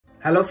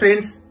Hello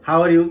friends,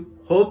 how are you?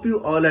 Hope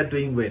you all are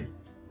doing well.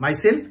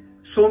 Myself,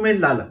 Somen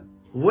Lala.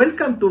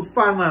 Welcome to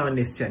Pharma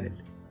Awareness channel.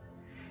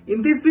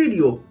 In this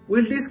video,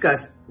 we'll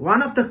discuss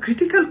one of the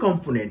critical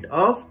component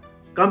of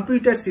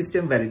computer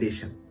system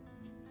validation.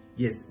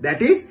 Yes,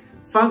 that is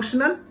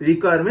Functional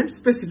Requirement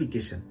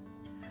Specification.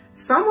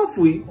 Some of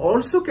we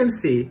also can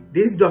say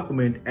this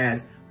document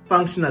as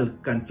Functional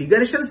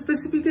Configuration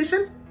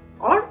Specification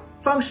or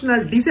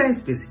Functional Design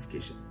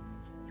Specification.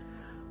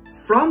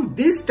 From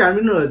this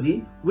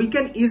terminology, we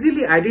can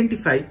easily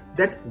identify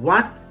that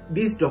what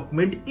this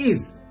document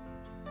is.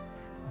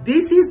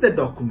 This is the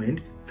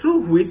document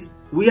through which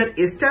we are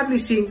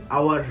establishing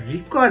our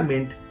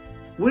requirement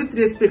with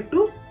respect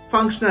to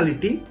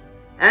functionality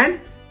and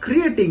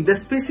creating the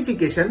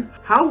specification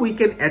how we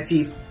can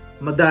achieve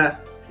the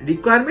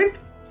requirement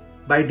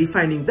by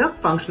defining the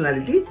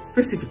functionality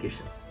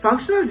specification.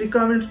 Functional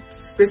requirement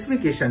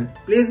specification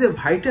plays a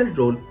vital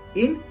role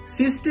in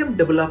system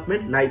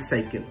development life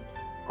cycle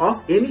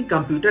of any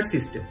computer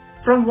system.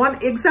 From one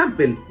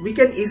example, we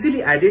can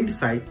easily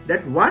identify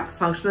that what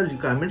functional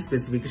requirement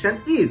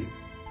specification is.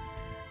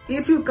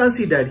 If you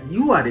consider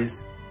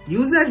URS,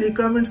 user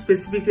requirement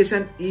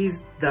specification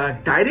is the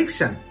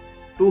direction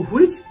to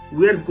which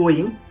we are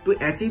going to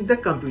achieve the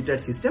computer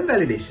system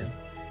validation,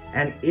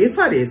 and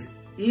FRS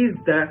is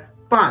the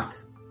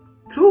path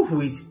through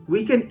which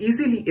we can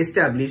easily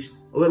establish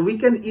or we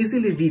can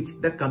easily reach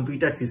the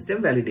computer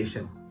system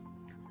validation.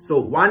 So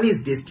one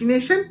is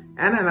destination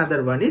and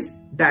another one is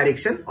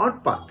direction or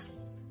path.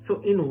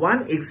 So in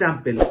one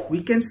example,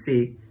 we can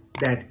say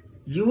that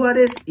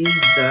URS is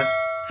the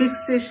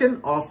fixation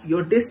of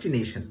your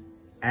destination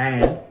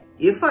and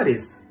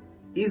FRS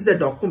is the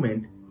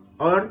document,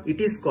 or it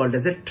is called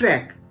as a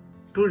track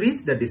to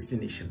reach the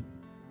destination.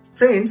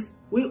 Friends,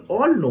 we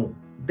all know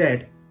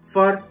that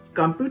for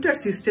computer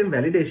system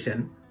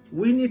validation,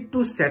 we need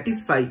to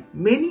satisfy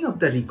many of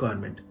the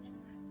requirements.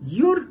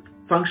 Your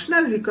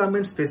functional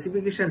requirement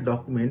specification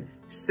document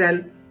shall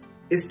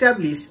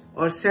establish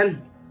or shall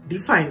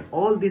define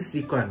all these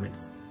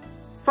requirements.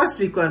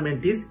 First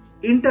requirement is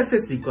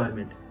interface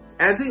requirement.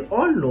 As we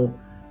all know,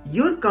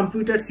 your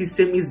computer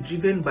system is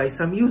driven by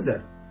some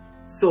user.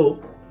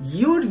 So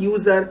your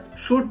user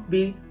should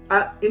be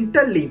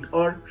interlinked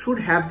or should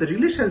have the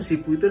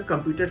relationship with your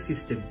computer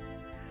system.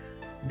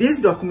 This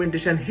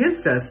documentation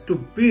helps us to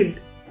build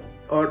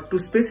or to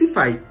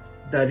specify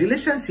the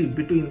relationship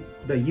between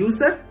the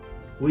user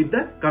with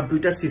the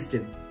computer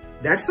system.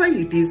 That's why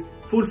it is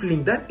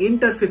fulfilling the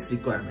interface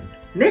requirement.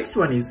 Next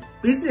one is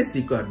business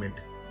requirement.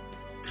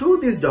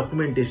 Through this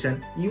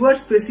documentation, you are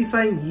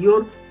specifying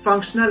your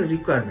functional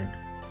requirement.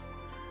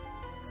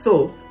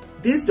 So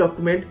this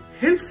document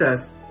helps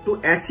us to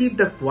achieve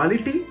the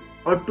quality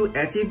or to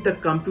achieve the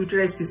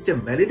computerized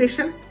system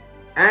validation,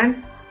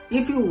 and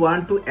if you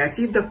want to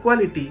achieve the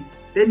quality,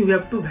 then you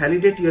have to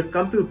validate your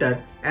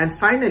computer, and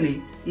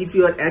finally if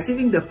you are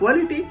achieving the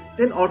quality,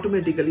 then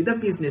automatically the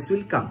business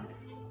will come.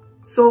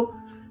 So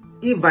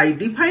if by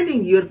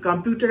defining your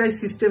computerized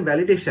system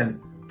validation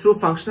through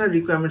functional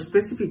requirement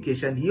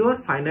specification, you are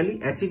finally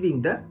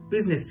achieving the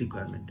business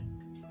requirement.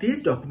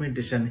 This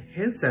documentation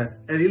helps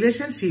us a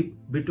relationship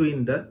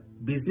between the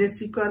business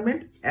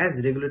requirement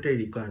as regulatory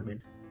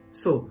requirement.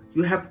 So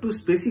you have to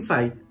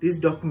specify this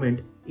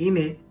document in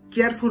a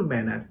careful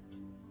manner.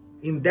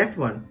 In that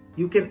one,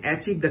 you can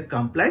achieve the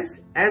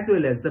compliance as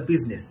well as the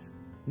business.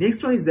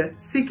 Next one is the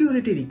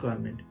security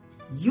requirement.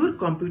 Your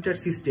computer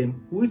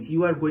system which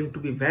you are going to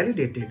be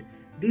validated,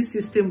 this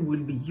system will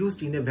be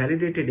used in a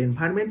validated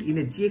environment, in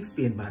a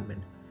GXP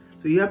environment.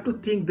 So you have to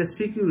think the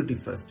security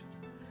first.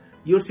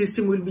 Your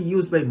system will be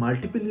used by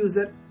multiple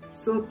users.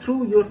 So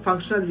through your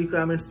functional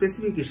requirement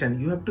specification,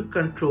 you have to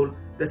control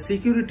the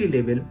security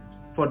level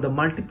for the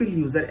multiple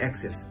user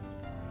access.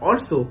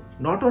 Also,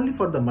 not only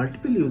for the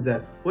multiple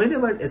user,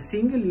 whenever a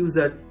single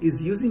user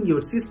is using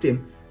your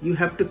system, you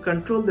have to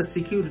control the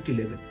security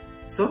level.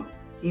 So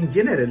in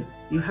general,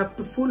 you have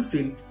to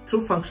fulfill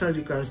through functional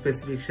requirement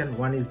specification.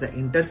 One is the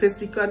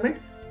interface requirement,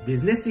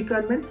 business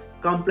requirement,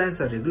 compliance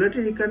or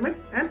regulatory requirement,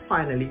 and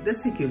finally the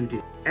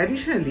security.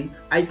 Additionally,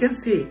 I can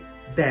say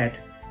that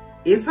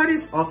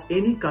FRS of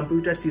any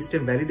computer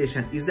system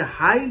validation is a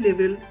high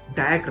level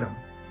diagram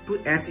to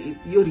achieve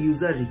your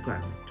user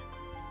requirement.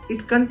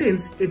 It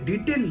contains a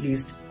detailed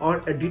list or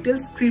a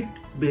detailed script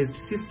based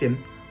system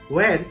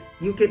where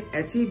you can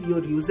achieve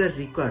your user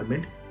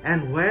requirement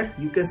and where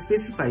you can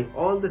specify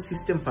all the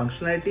system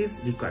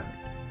functionalities requirement.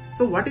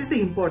 So what is the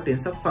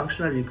importance of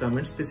functional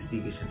requirement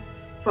specification?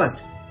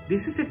 First,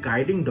 this is a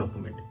guiding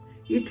document.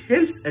 It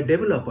helps a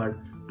developer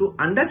to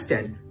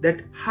understand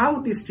that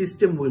how this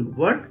system will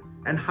work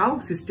and how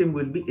system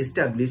will be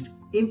established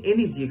in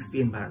any GXP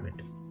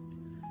environment.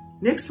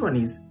 Next one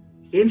is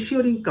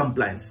ensuring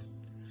compliance.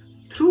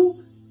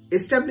 Through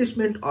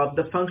establishment of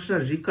the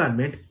functional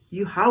requirement,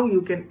 how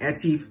you can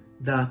achieve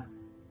the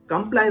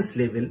compliance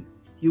level,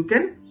 you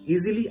can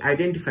easily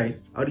identify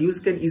or you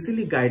can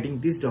easily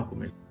guiding this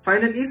document.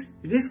 Final is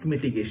risk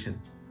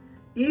mitigation.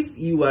 If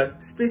you are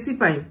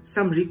specifying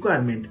some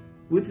requirement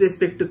with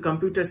respect to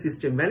computer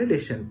system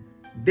validation,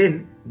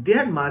 then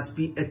there must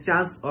be a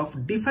chance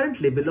of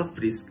different level of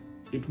risk.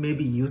 It may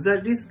be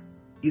user risk,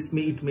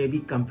 it may be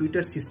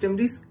computer system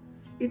risk,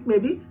 it may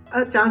be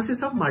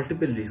chances of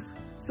multiple risks.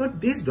 So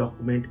this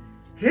document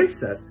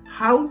helps us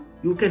how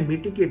you can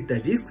mitigate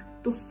the risks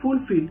to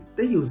fulfill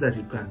the user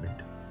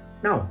requirement.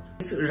 Now,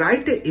 if you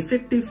write an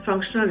effective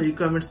functional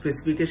requirement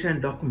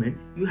specification document,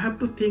 you have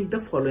to think the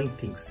following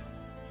things.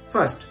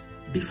 First,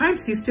 define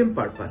system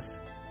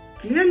purpose.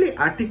 Clearly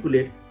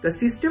articulate the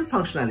system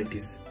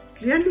functionalities.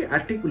 Clearly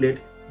articulate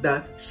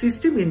the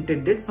system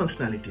intended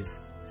functionalities.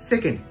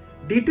 Second,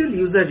 detail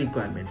user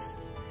requirements.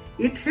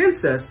 It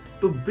helps us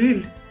to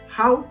build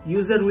how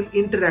user will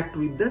interact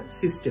with the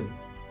system.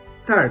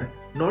 Third,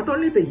 not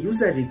only the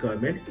user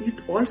requirement, it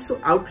also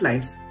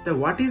outlines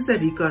what is the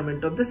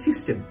requirement of the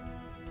system,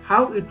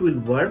 how it will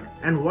work,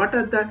 and what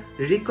are the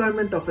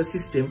requirement of a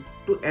system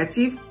to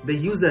achieve the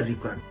user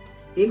requirement,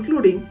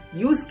 including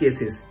use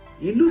cases,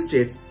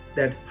 illustrates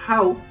that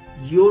how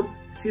your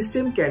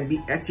system can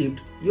be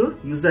achieved your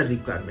user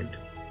requirement.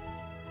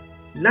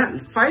 Now,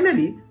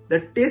 finally,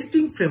 the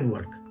testing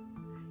framework.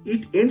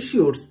 It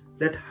ensures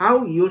that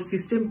how your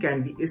system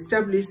can be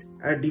established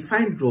a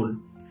defined role,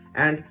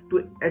 and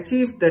to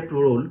achieve that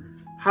role,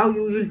 how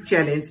you will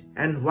challenge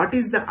and what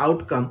is the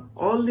outcome.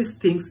 All these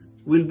things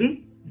will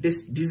be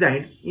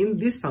designed in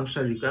this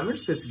functional requirement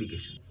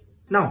specification.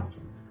 Now,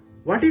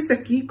 what is the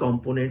key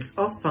components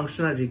of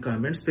functional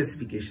requirement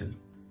specification?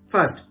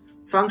 First,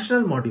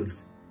 functional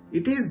modules.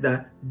 It is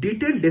the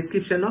detailed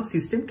description of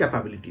system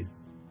capabilities.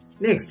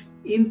 Next,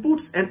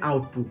 inputs and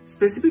output,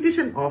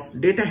 specification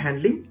of data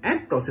handling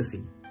and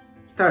processing.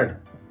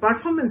 Third,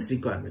 performance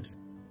requirements,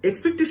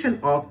 expectation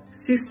of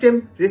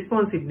system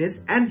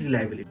responsiveness and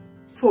reliability.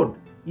 Fourth,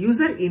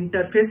 user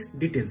interface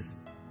details,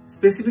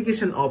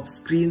 specification of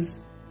screens,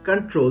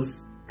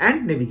 controls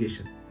and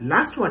navigation.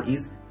 Last one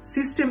is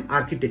system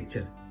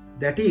architecture,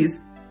 that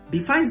is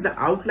defines the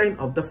outline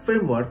of the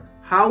framework,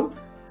 how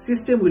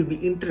system will be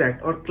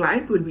interact or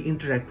client will be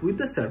interact with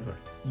the server.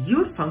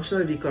 Your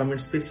functional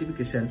requirement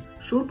specification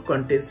should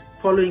contain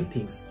following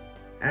things,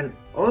 and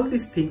all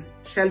these things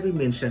shall be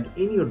mentioned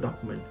in your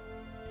document.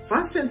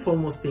 First and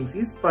foremost things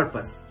is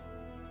purpose.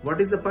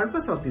 What is the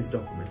purpose of this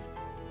document?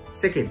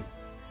 Second,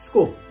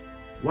 scope.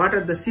 What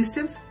are the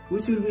systems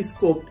which will be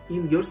scoped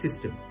in your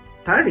system?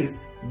 Third is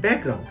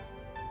background.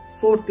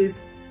 Fourth is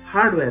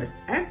hardware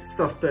and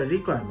software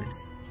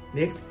requirements.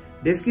 Next,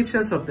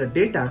 descriptions of the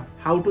data,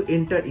 how to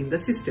enter in the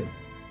system.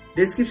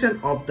 Description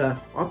of the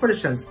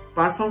operations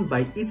performed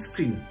by each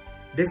screen.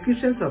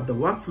 Descriptions of the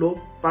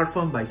workflow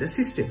performed by the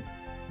system.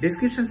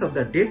 Descriptions of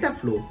the data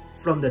flow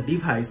from the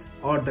device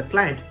or the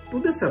client to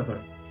the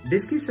server.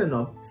 Description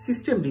of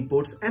system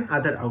reports and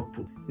other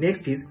output.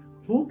 Next is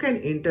who can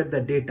enter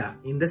the data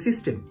in the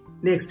system.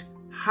 Next,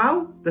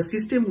 how the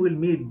system will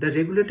meet the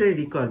regulatory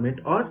requirement,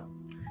 or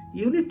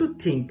you need to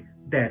think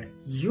that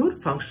your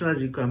functional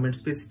requirement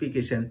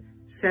specification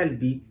shall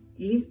be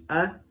in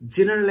a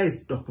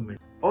generalized document.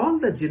 All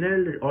the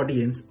general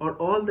audience or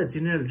all the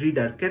general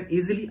reader can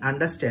easily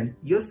understand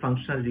your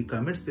functional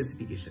requirement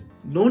specification.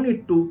 No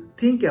need to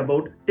think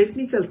about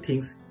technical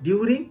things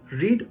during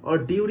read or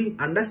during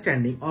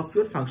understanding of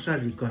your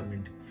functional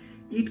requirement.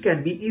 It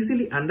can be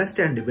easily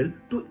understandable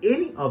to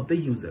any of the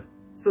user.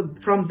 So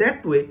from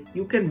that way,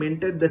 you can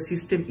maintain the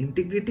system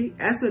integrity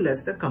as well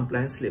as the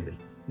compliance level.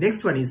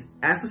 Next one is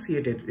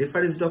associated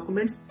reference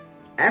documents,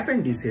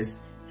 appendices,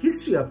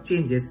 history of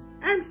changes,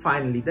 and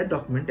finally the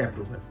document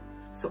approval.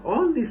 So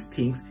all these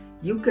things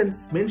you can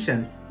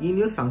mention in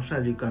your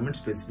functional requirement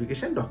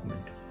specification document.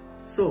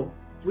 So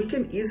we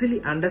can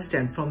easily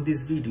understand from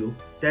this video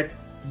that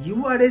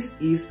URS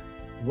is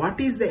what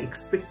is the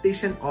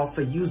expectation of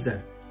a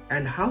user,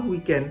 and how we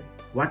can,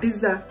 what is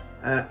the,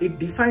 it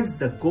defines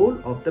the goal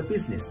of the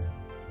business,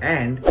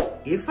 and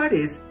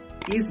FRS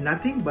is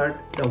nothing but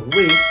the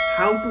way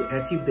how to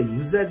achieve the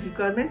user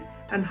requirement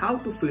and how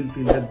to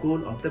fulfill the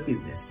goal of the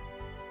business.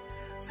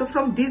 So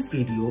from this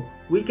video,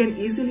 we can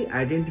easily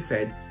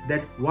identify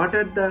that what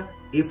are the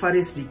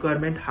FRS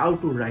requirement, how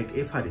to write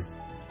FRS.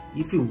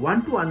 If you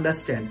want to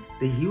understand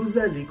the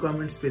user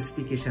requirement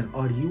specification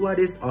or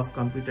URS of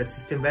computer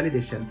system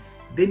validation,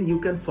 then you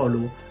can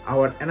follow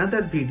our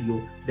another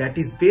video that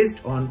is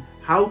based on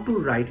how to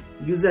write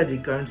user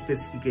requirement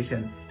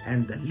specification,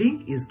 and the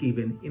link is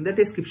given in the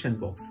description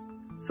box.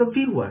 So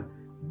viewer,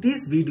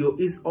 this video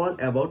is all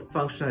about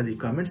functional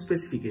requirement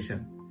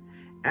specification.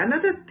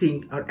 Another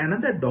thing or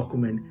another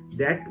document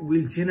that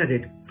will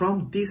generate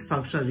from this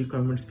functional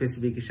requirement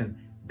specification,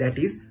 that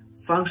is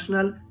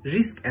functional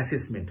risk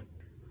assessment.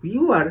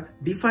 You are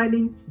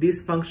defining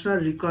this functional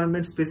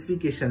requirement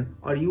specification,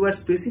 or you are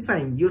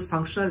specifying your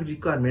functional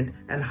requirement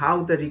and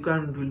how the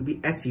requirement will be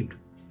achieved,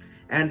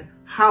 and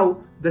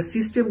how the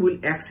system will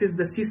access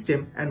the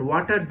system, and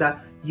what are the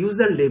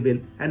user level,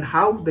 and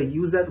how the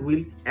user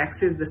will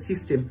access the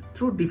system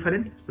through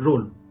different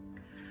role.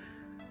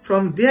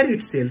 From there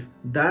itself,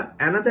 the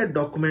another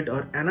document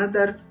or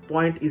another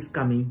point is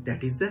coming,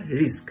 that is the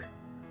risk.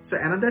 So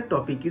another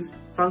topic is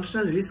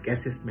functional risk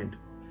assessment.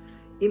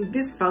 In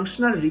this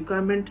functional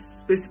requirement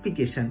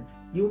specification,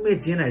 you may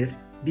generate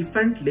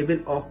different level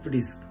of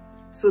risk.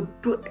 So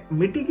to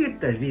mitigate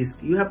the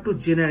risk, you have to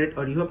generate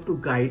or you have to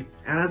guide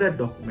another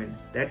document,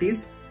 that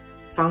is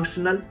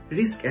functional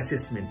risk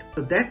assessment.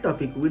 So that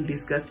topic we will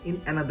discuss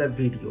in another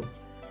video.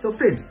 So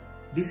friends,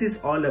 this is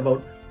all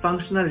about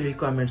functional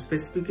requirement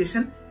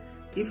specification.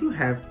 If you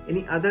have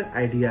any other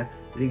idea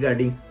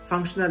regarding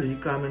functional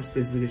requirement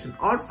specification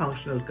or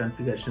functional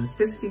configuration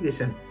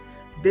specification,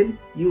 then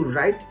you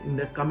write in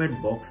the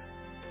comment box.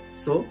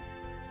 So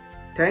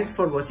thanks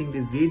for watching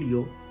this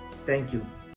video. Thank you.